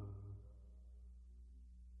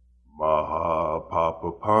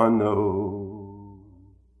Mahapapapano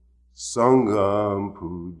Sangam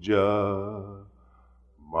Puja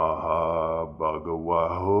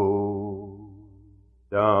Mahabhagavaho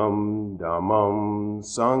Dam Dhammam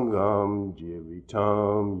Sangam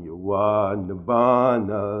Jiritam Yawa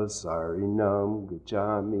Nibbana Sarinam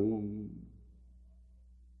Gacchami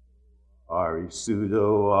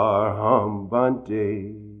Arisudo Arham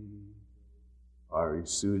Bante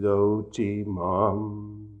Arisudo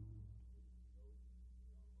Timam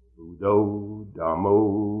Buddho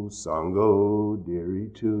Dhammo Sangho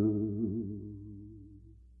Diritu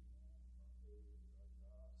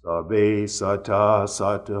Sabe Sata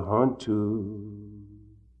Satahantu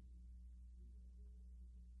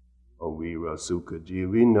Awira Sukha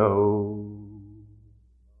Jirino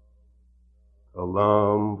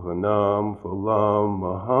Kalam Pranam Phalam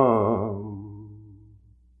Maham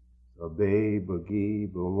Sabe Bhagi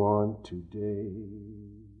Bhavan today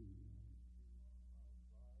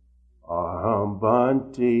Aham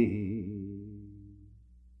Bhante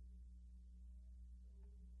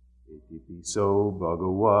Itipiso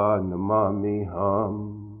Bhagavan Namamiham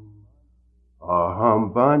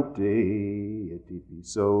Aham Bhante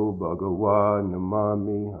Itipiso Bhagavan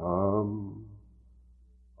Namamiham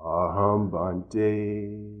Aham Bhante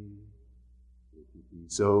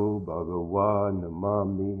Itipiso Bhagavan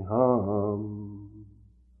Namamiham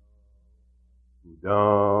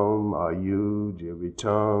Dam Ayu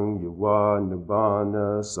Jiritang Yawa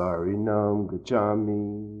Nibbana Sarinam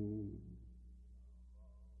Gacchami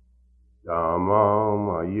Dhammam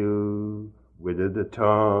Ayu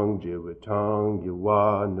Vididatang Jiritang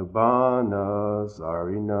Yawa Nibbana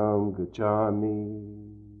Sarinam Gacchami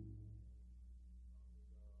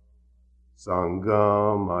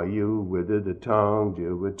Sangam Ayu Vididatang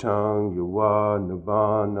Jiritang Yawa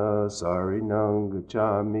Nibbana Sarinam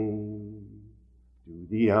Gacchami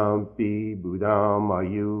Dudiyampi Buddham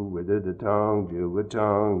Ayu Vididatang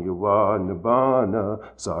Jivatang Yawa Nibbana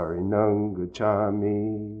Sarinam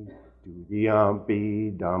Gacchami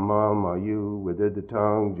Dudiyampi Dhammam Ayu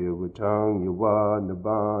Vididatang Jivatang Yawa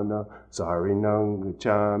Nibbana Sarinam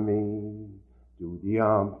Gacchami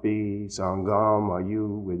Dudiyampi Sangam Ayu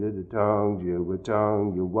Vididatang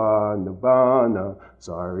Jivatang Yawa Nibbana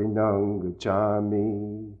Sarinam Gacchami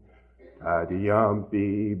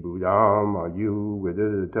Adiyampi Budam, are you with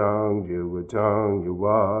the tongue, you a tongue, you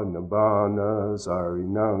are Nabana,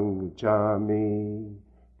 Sarinang Chami.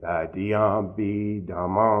 Adiyampi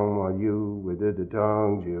Damam, are you with the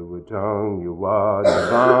tongue, you a tongue, you are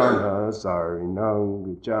Nabana,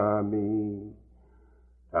 Sarinang Chami.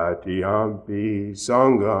 Tatiyampi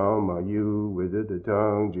Sangam, are you with the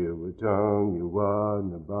tongue, you a tongue, you are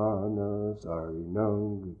Nabana,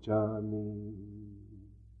 Sarinang Chami.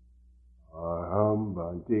 Aham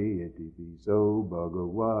Bhante Iti Piso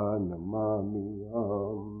Bhagavan Namami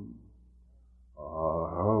Ham.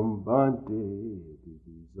 Aham Bhante Iti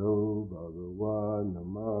Piso Bhagavan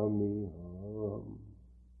Namami Ham.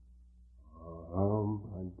 Aham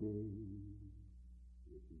Bhante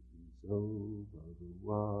Iti Piso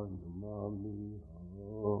Bhagavan Namami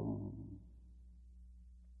Ham.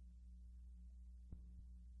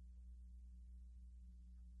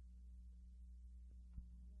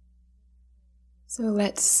 So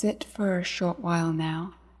let's sit for a short while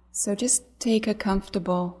now. So just take a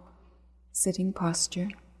comfortable sitting posture.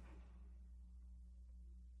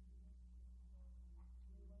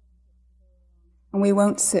 And we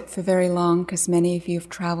won't sit for very long because many of you have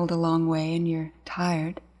traveled a long way and you're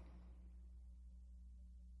tired.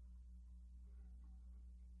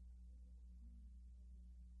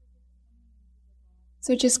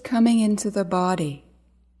 So just coming into the body.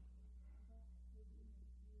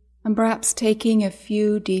 And perhaps taking a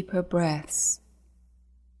few deeper breaths.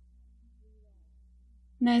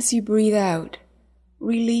 And as you breathe out,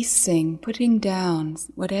 releasing, putting down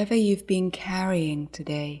whatever you've been carrying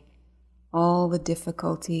today, all the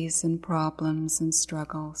difficulties and problems and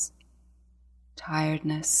struggles,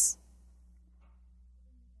 tiredness.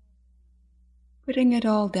 Putting it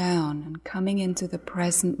all down and coming into the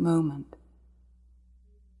present moment.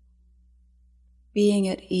 Being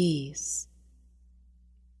at ease.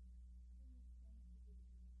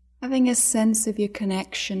 Having a sense of your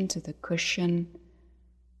connection to the cushion,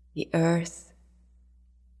 the earth.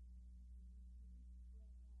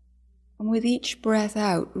 And with each breath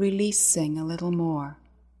out, releasing a little more.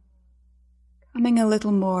 Coming a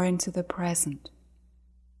little more into the present.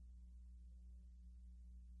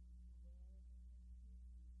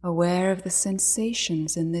 Aware of the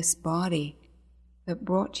sensations in this body that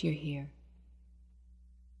brought you here.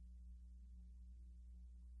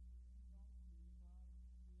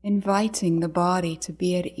 Inviting the body to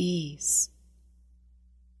be at ease.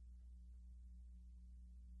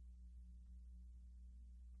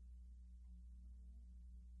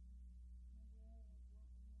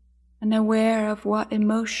 And aware of what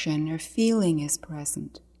emotion or feeling is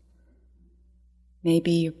present. Maybe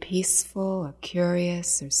you're peaceful or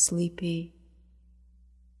curious or sleepy.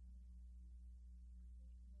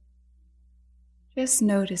 Just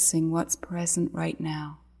noticing what's present right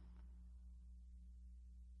now.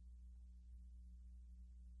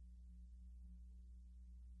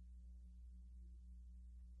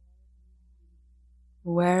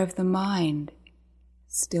 Aware of the mind,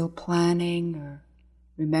 still planning or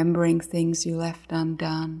remembering things you left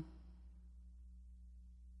undone.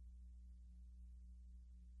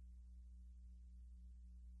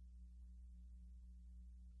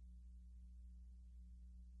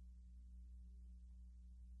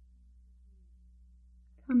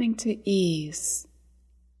 Coming to ease.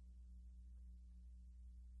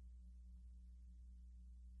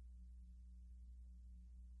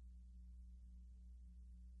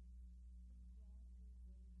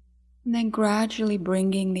 And then gradually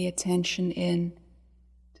bringing the attention in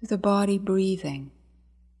to the body breathing.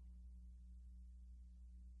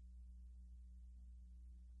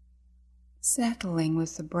 Settling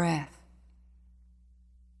with the breath.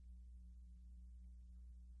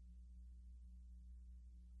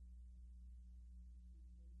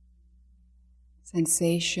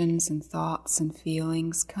 Sensations and thoughts and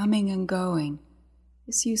feelings coming and going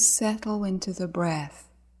as you settle into the breath.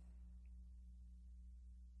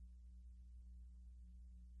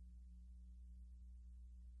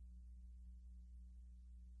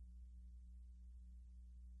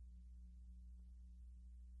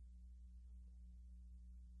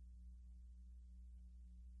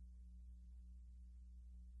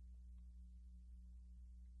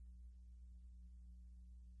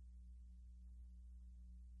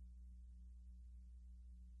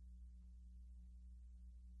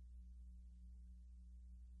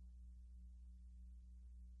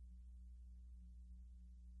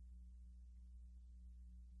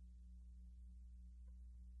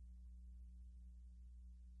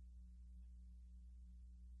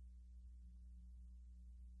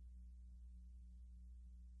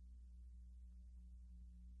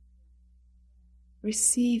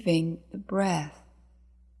 receiving the breath,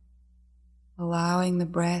 allowing the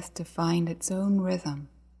breath to find its own rhythm.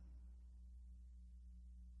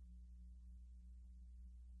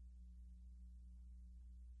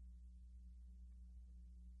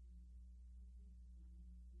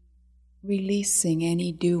 Releasing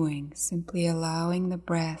any doing, simply allowing the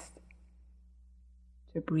breath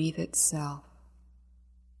to breathe itself.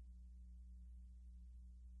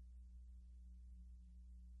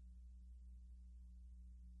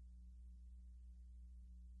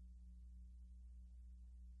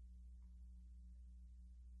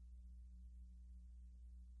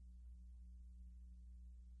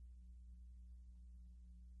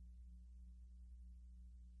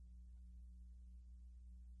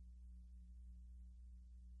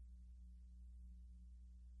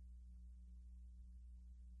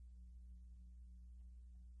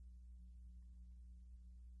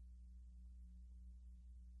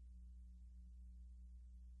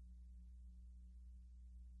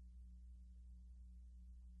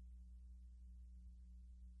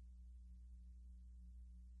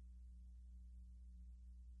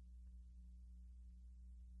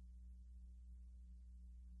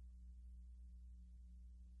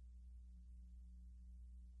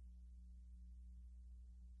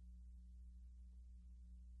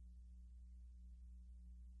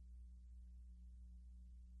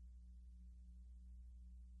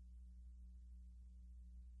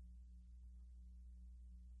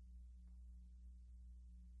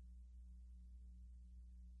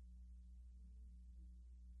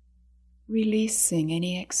 Releasing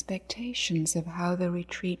any expectations of how the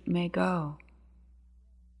retreat may go.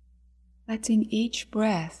 Letting each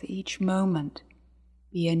breath, each moment,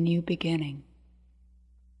 be a new beginning.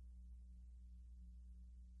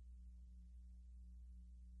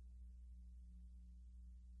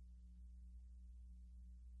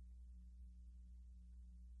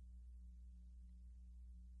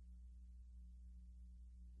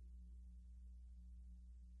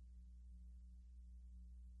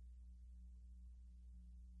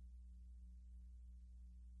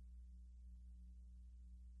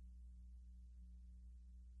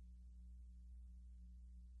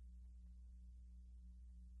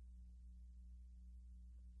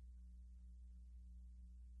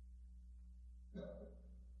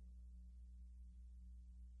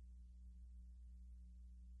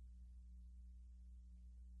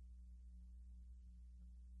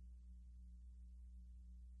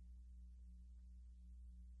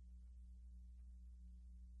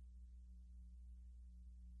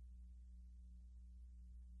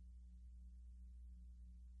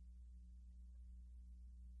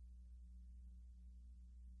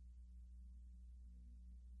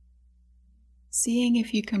 Seeing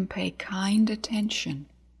if you can pay kind attention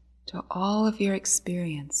to all of your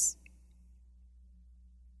experience,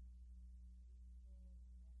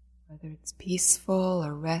 whether it's peaceful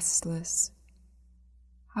or restless,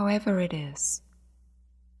 however it is.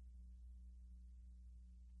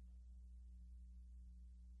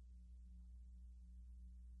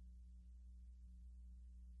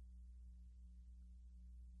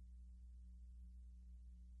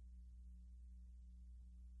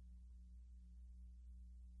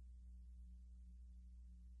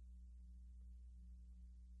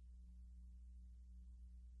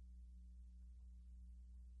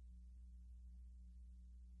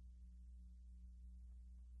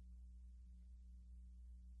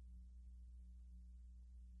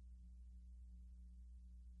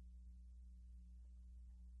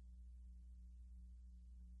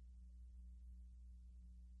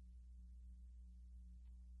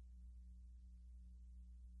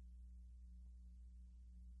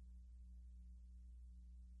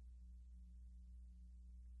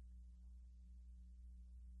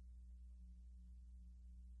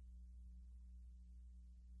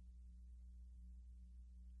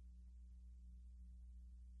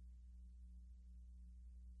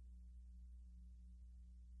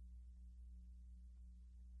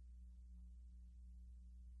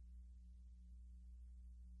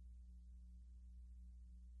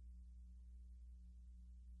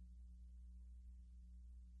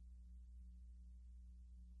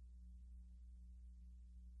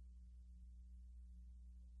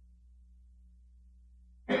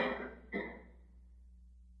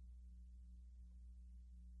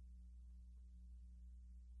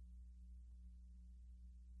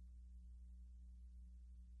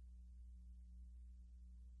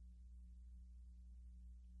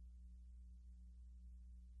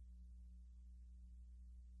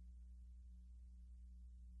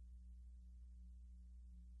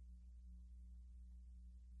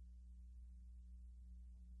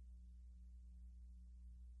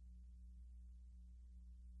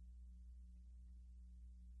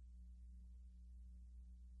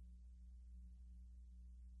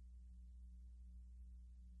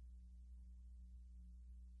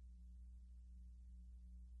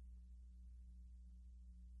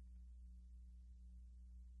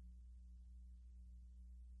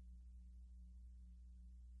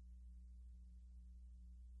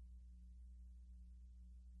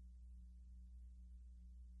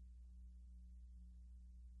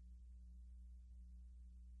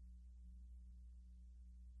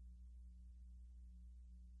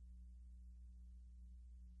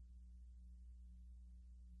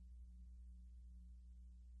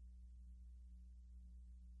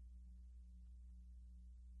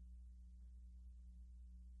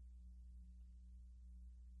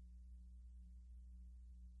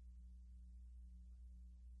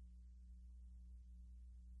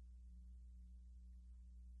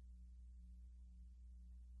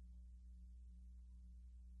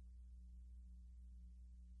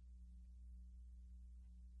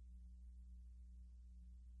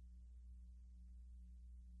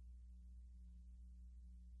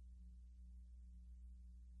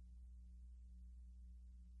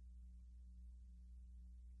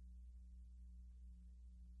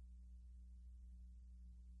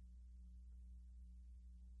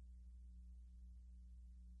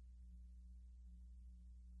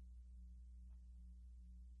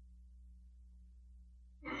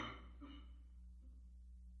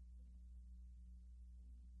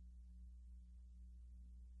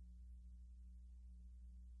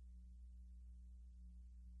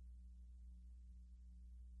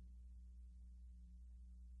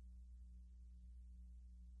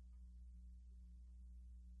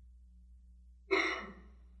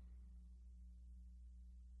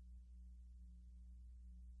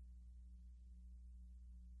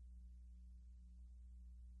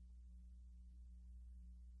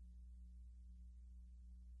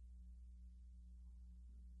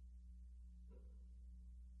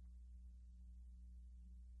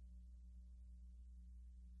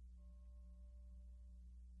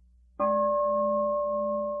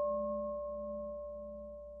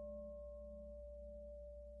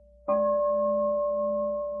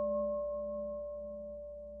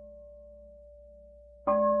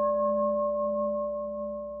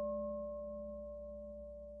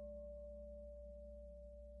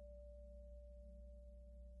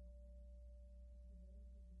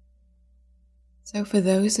 So for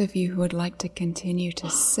those of you who would like to continue to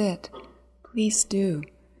sit, please do.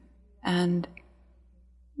 And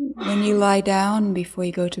when you lie down before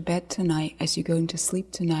you go to bed tonight, as you're going to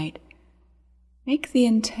sleep tonight, make the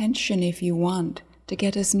intention, if you want, to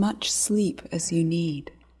get as much sleep as you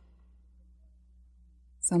need.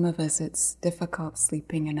 Some of us, it's difficult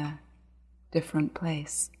sleeping in a different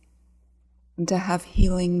place. And to have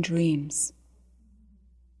healing dreams.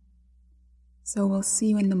 So we'll see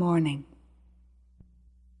you in the morning.